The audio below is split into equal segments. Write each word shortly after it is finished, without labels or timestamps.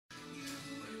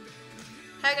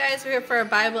Hi guys, we're here for a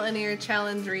Bible in a Year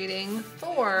challenge reading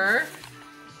for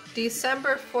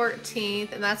December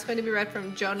 14th, and that's going to be read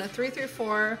from Jonah 3 through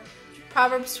 4,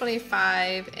 Proverbs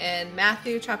 25, and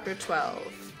Matthew chapter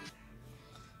 12.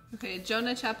 Okay,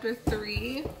 Jonah chapter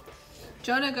 3.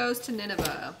 Jonah goes to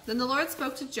Nineveh. Then the Lord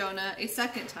spoke to Jonah a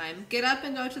second time. Get up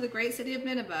and go to the great city of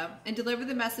Nineveh and deliver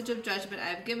the message of judgment I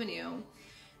have given you.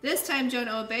 This time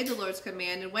Jonah obeyed the Lord's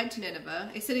command and went to Nineveh,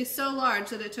 a city so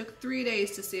large that it took 3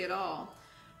 days to see it all.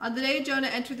 On the day Jonah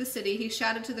entered the city, he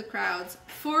shouted to the crowds,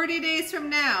 40 days from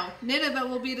now, Nineveh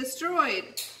will be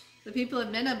destroyed. The people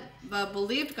of Nineveh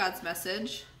believed God's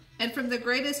message, and from the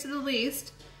greatest to the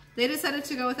least, they decided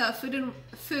to go without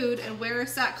food and wear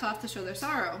sackcloth to show their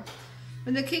sorrow.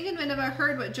 When the king of Nineveh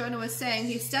heard what Jonah was saying,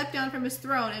 he stepped down from his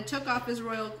throne and took off his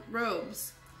royal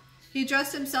robes. He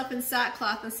dressed himself in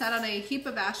sackcloth and sat on a heap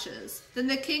of ashes. Then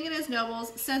the king and his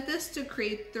nobles sent this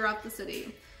decree throughout the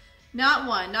city. Not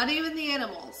one, not even the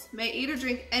animals, may eat or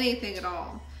drink anything at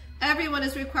all. Everyone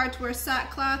is required to wear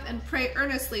sackcloth and pray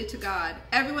earnestly to God.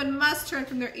 Everyone must turn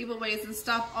from their evil ways and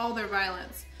stop all their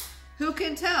violence. Who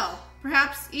can tell?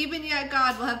 Perhaps even yet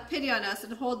God will have pity on us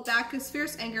and hold back his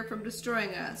fierce anger from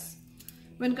destroying us.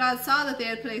 When God saw that they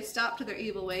had put a stop to their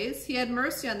evil ways, he had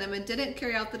mercy on them and didn't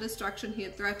carry out the destruction he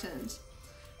had threatened.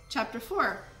 Chapter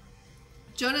 4.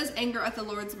 Jonah's anger at the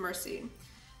Lord's mercy.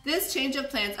 This change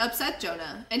of plans upset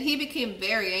Jonah, and he became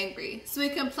very angry. So he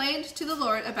complained to the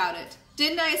Lord about it.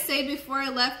 Didn't I say before I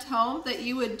left home that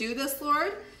you would do this,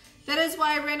 Lord? That is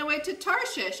why I ran away to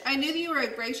Tarshish. I knew that you were a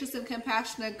gracious and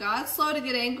compassionate God, slow to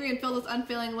get angry and filled with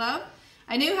unfailing love.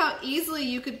 I knew how easily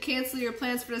you could cancel your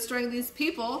plans for destroying these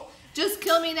people. Just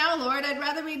kill me now, Lord. I'd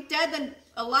rather be dead than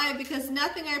alive because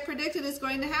nothing I predicted is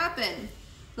going to happen.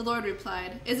 The Lord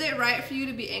replied, Is it right for you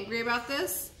to be angry about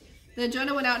this? Then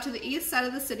Jonah went out to the east side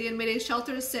of the city and made a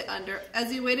shelter to sit under, as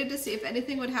he waited to see if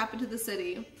anything would happen to the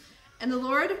city. And the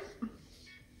Lord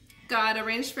God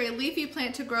arranged for a leafy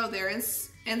plant to grow there,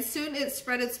 and soon it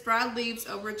spread its broad leaves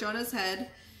over Jonah's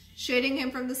head, shading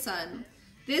him from the sun.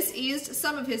 This eased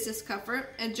some of his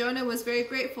discomfort, and Jonah was very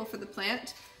grateful for the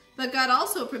plant. But God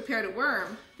also prepared a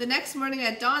worm. The next morning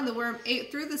at dawn, the worm ate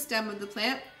through the stem of the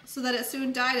plant, so that it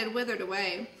soon died and withered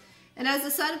away. And as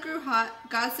the sun grew hot,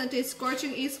 God sent a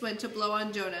scorching east wind to blow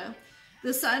on Jonah.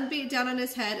 The sun beat down on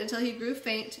his head until he grew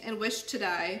faint and wished to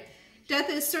die. Death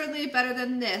is certainly better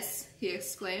than this, he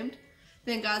exclaimed.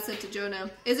 Then God said to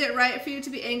Jonah, Is it right for you to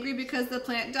be angry because the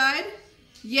plant died?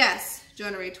 Yes,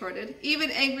 Jonah retorted, even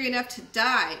angry enough to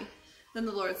die. Then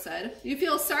the Lord said, You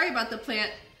feel sorry about the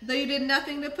plant, though you did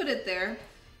nothing to put it there.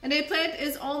 And a plant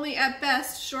is only at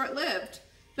best short-lived.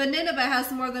 But Nineveh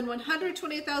has more than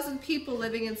 120,000 people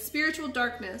living in spiritual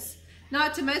darkness,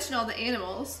 not to mention all the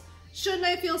animals. Shouldn't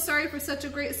I feel sorry for such a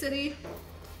great city?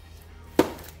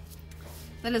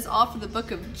 That is all for the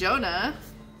book of Jonah.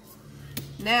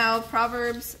 Now,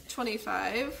 Proverbs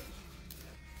 25.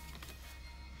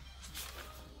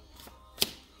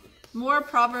 More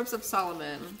Proverbs of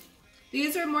Solomon.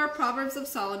 These are more Proverbs of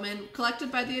Solomon,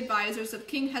 collected by the advisors of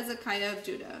King Hezekiah of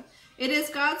Judah. It is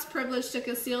God's privilege to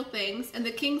conceal things, and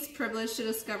the king's privilege to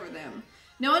discover them.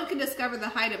 No one can discover the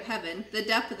height of heaven, the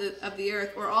depth of the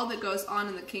earth, or all that goes on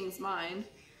in the king's mind.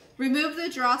 Remove the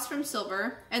dross from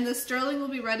silver, and the sterling will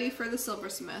be ready for the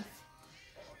silversmith.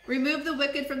 Remove the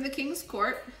wicked from the king's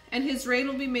court, and his reign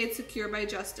will be made secure by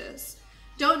justice.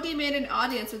 Don't demand an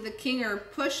audience with the king or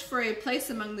push for a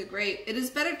place among the great. It is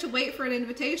better to wait for an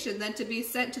invitation than to be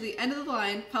sent to the end of the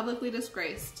line, publicly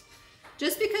disgraced.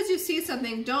 Just because you see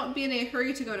something, don't be in a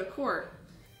hurry to go to court.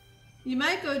 You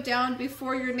might go down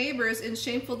before your neighbors in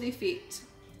shameful defeat.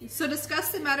 So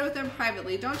discuss the matter with them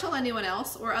privately. Don't tell anyone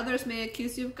else, or others may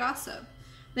accuse you of gossip.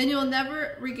 Then you will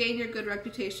never regain your good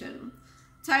reputation.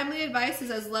 Timely advice is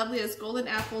as lovely as golden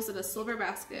apples in a silver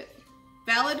basket.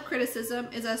 Valid criticism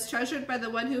is as treasured by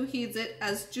the one who heeds it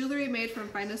as jewelry made from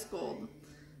finest gold.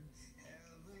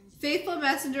 Faithful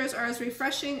messengers are as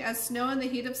refreshing as snow in the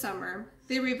heat of summer.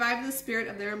 They revive the spirit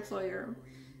of their employer.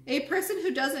 A person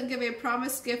who doesn't give a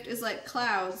promised gift is like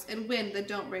clouds and wind that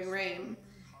don't bring rain.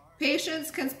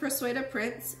 Patience can persuade a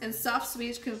prince, and soft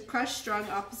speech can crush strong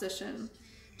opposition.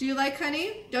 Do you like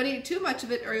honey? Don't eat too much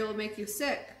of it or it will make you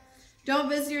sick. Don't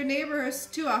visit your neighbors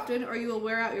too often or you will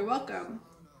wear out your welcome.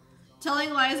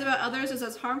 Telling lies about others is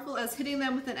as harmful as hitting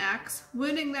them with an axe,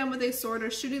 wounding them with a sword,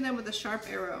 or shooting them with a sharp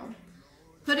arrow.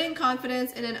 Putting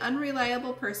confidence in an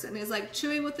unreliable person is like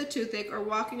chewing with a toothache or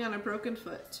walking on a broken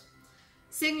foot.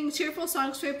 Singing cheerful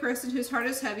songs to a person whose heart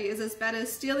is heavy is as bad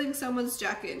as stealing someone's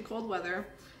jacket in cold weather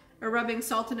or rubbing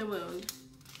salt in a wound.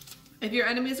 If your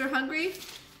enemies are hungry,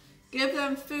 give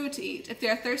them food to eat. If they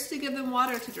are thirsty, give them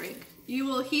water to drink. You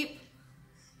will heap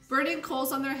burning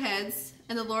coals on their heads,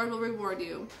 and the Lord will reward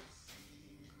you.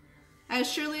 As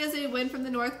surely as a wind from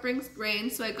the north brings rain,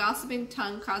 so a gossiping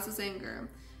tongue causes anger.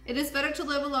 It is better to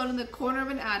live alone in the corner of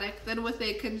an attic than with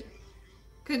a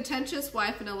contentious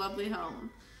wife in a lovely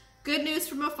home. Good news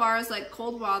from afar is like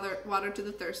cold water to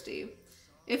the thirsty.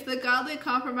 If the godly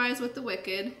compromise with the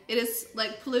wicked, it is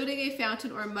like polluting a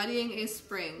fountain or muddying a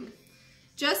spring.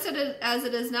 Just as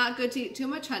it is not good to eat too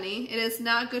much honey, it is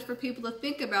not good for people to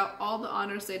think about all the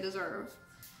honors they deserve.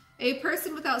 A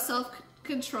person without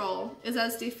self-control is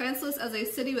as defenseless as a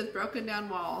city with broken down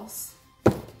walls.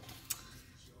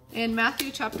 In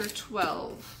Matthew chapter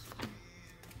 12.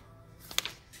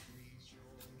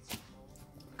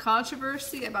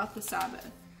 Controversy about the Sabbath.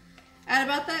 At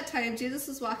about that time, Jesus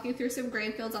was walking through some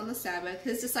grain fields on the Sabbath.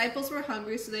 His disciples were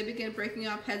hungry, so they began breaking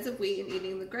off heads of wheat and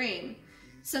eating the grain.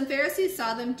 Some Pharisees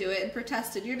saw them do it and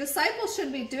protested, "Your disciples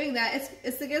shouldn't be doing that.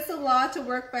 It's against the law to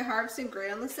work by harvesting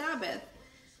grain on the Sabbath."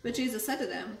 But Jesus said to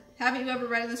them, "Haven't you ever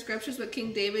read in the scriptures what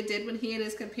King David did when he and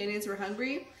his companions were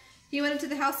hungry? He went into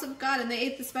the house of God and they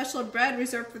ate the special bread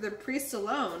reserved for the priests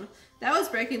alone. That was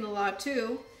breaking the law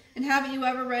too. And haven't you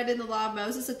ever read in the law of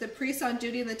Moses that the priests on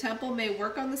duty in the temple may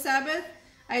work on the Sabbath?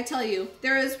 I tell you,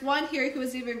 there is one here who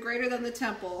is even greater than the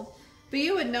temple. But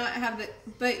you would not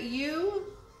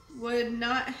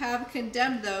have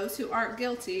condemned those who aren't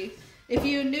guilty if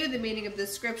you knew the meaning of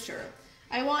this scripture.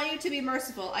 I want you to be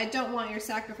merciful. I don't want your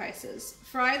sacrifices.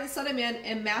 For I, the Son of Man,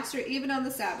 am master even on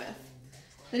the Sabbath."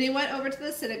 Then he went over to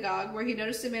the synagogue, where he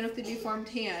noticed a man with a deformed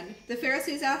hand. The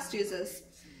Pharisees asked Jesus,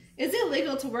 "Is it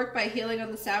legal to work by healing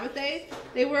on the Sabbath day?"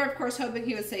 They were, of course, hoping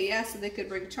he would say yes so they could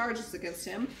bring charges against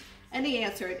him. And he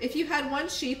answered, "If you had one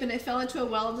sheep and it fell into a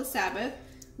well on the Sabbath,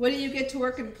 wouldn't you get to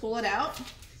work and pull it out?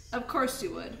 Of course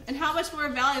you would. And how much more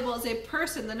valuable is a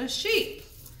person than a sheep?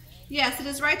 Yes, it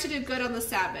is right to do good on the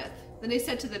Sabbath." Then he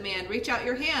said to the man, "Reach out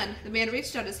your hand." The man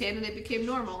reached out his hand and it became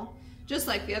normal, just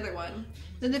like the other one.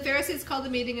 Then the Pharisees called a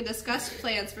meeting and discussed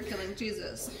plans for killing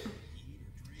Jesus.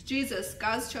 Jesus,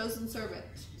 God's chosen servant.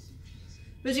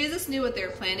 But Jesus knew what they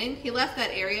were planning. He left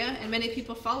that area and many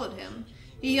people followed him.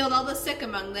 He healed all the sick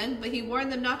among them, but he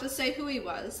warned them not to say who he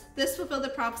was. This fulfilled the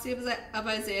prophecy of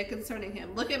Isaiah concerning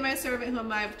him. "Look at my servant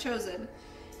whom I have chosen.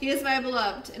 He is my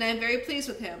beloved, and I am very pleased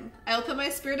with him. I will put my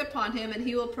spirit upon him, and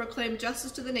he will proclaim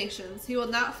justice to the nations. He will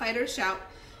not fight or shout.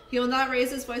 He will not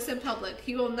raise his voice in public.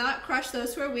 He will not crush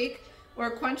those who are weak or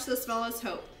quench the smallest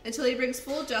hope, until he brings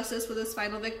full justice with his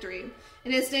final victory.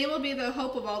 And his name will be the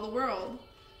hope of all the world."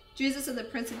 Jesus and the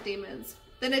prince of demons.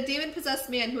 Then a demon-possessed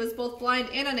man who was both blind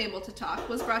and unable to talk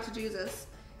was brought to Jesus.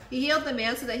 He healed the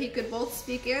man so that he could both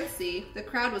speak and see. The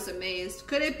crowd was amazed.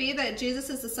 Could it be that Jesus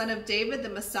is the son of David, the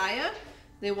Messiah?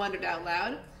 They wondered out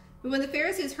loud. But when the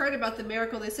Pharisees heard about the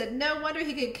miracle, they said, "No wonder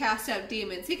he can cast out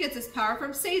demons. He gets his power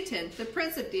from Satan, the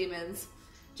prince of demons."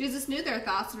 Jesus knew their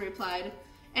thoughts and replied,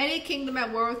 "Any kingdom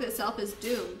at war with itself is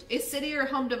doomed. A city or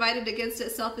home divided against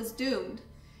itself is doomed.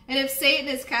 And if Satan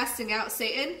is casting out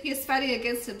Satan, he is fighting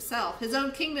against himself. His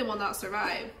own kingdom will not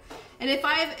survive. And if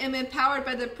I am empowered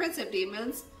by the prince of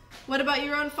demons, what about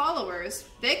your own followers?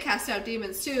 They cast out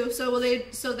demons too, so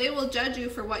they will judge you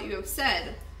for what you have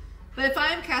said. But if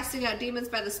I am casting out demons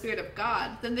by the Spirit of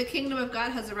God, then the kingdom of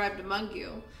God has arrived among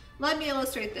you. Let me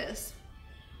illustrate this.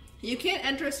 You can't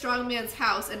enter a strong man's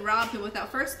house and rob him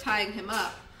without first tying him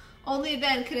up. Only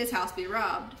then can his house be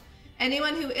robbed.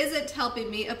 Anyone who isn't helping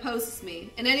me opposes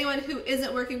me, and anyone who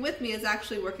isn't working with me is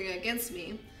actually working against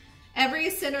me. Every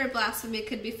sin or blasphemy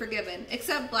could be forgiven,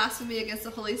 except blasphemy against the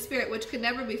Holy Spirit, which could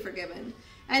never be forgiven.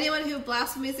 Anyone who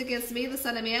blasphemies against me, the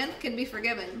Son of Man, can be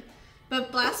forgiven.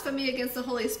 But blasphemy against the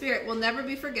Holy Spirit will never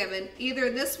be forgiven, either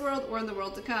in this world or in the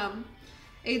world to come.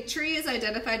 A tree is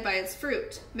identified by its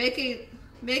fruit. Make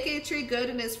a tree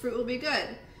good, and its fruit will be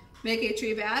good. Make a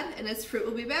tree bad, and its fruit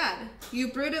will be bad. You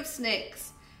brood of snakes!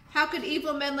 How could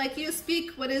evil men like you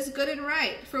speak what is good and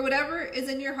right? For whatever is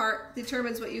in your heart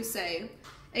determines what you say.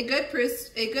 A good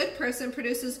person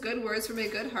produces good words from a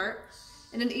good heart,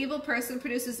 and an evil person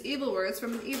produces evil words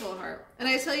from an evil heart. And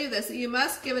I tell you this, that you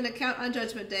must give an account on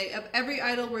Judgment Day of every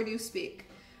idle word you speak.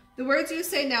 The words you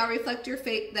say now reflect your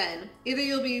fate then. Either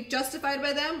you'll be justified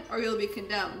by them, or you'll be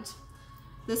condemned.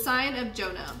 The sign of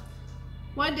Jonah.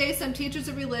 One day, some teachers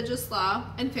of religious law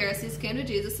and Pharisees came to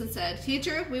Jesus and said,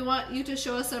 "Teacher, we want you to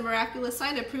show us a miraculous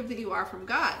sign to prove that you are from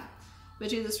God." But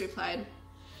Jesus replied,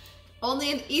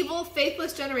 "Only an evil,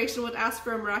 faithless generation would ask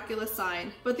for a miraculous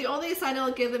sign, but the only sign I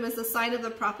will give them is the sign of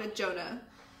the prophet Jonah.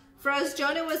 For as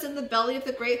Jonah was in the belly of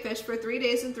the great fish for 3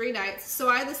 days and 3 nights, so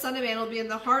I, the Son of Man, will be in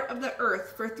the heart of the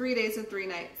earth for 3 days and 3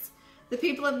 nights. The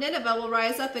people of Nineveh will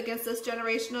rise up against this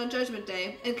generation on Judgment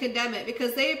Day and condemn it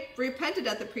because they repented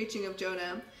at the preaching of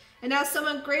Jonah. And now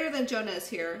someone greater than Jonah is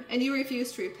here, and you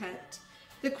refuse to repent.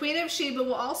 The Queen of Sheba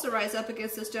will also rise up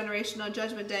against this generation on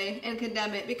Judgment Day and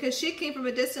condemn it because she came from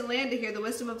a distant land to hear the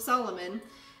wisdom of Solomon.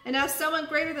 And now someone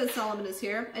greater than Solomon is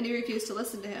here, and you refuse to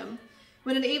listen to him.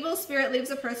 When an evil spirit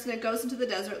leaves a person, it goes into the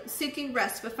desert, seeking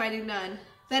rest but finding none.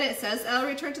 Then it says, I'll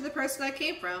return to the person I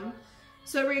came from.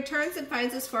 So it returns and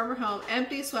finds its former home,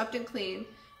 empty, swept, and clean.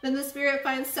 Then the spirit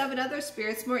finds 7 other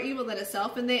spirits more evil than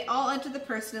itself, and they all enter the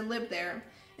person and live there.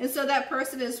 And so that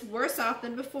person is worse off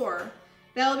than before.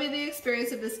 That will be the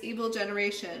experience of this evil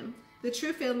generation. The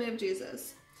true family of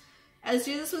Jesus. As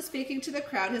Jesus was speaking to the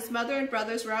crowd, his mother and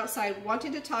brothers were outside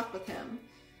wanting to talk with him.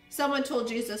 Someone told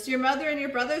Jesus, your mother and your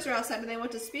brothers are outside and they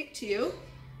want to speak to you.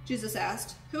 Jesus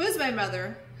asked, who is my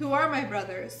mother? Who are my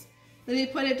brothers? Then he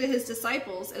pointed to his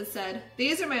disciples and said,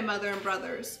 these are my mother and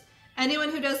brothers. Anyone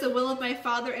who does the will of my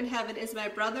Father in heaven is my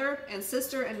brother and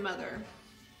sister and mother.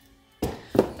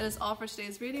 That is all for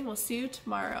today's reading. We'll see you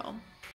tomorrow.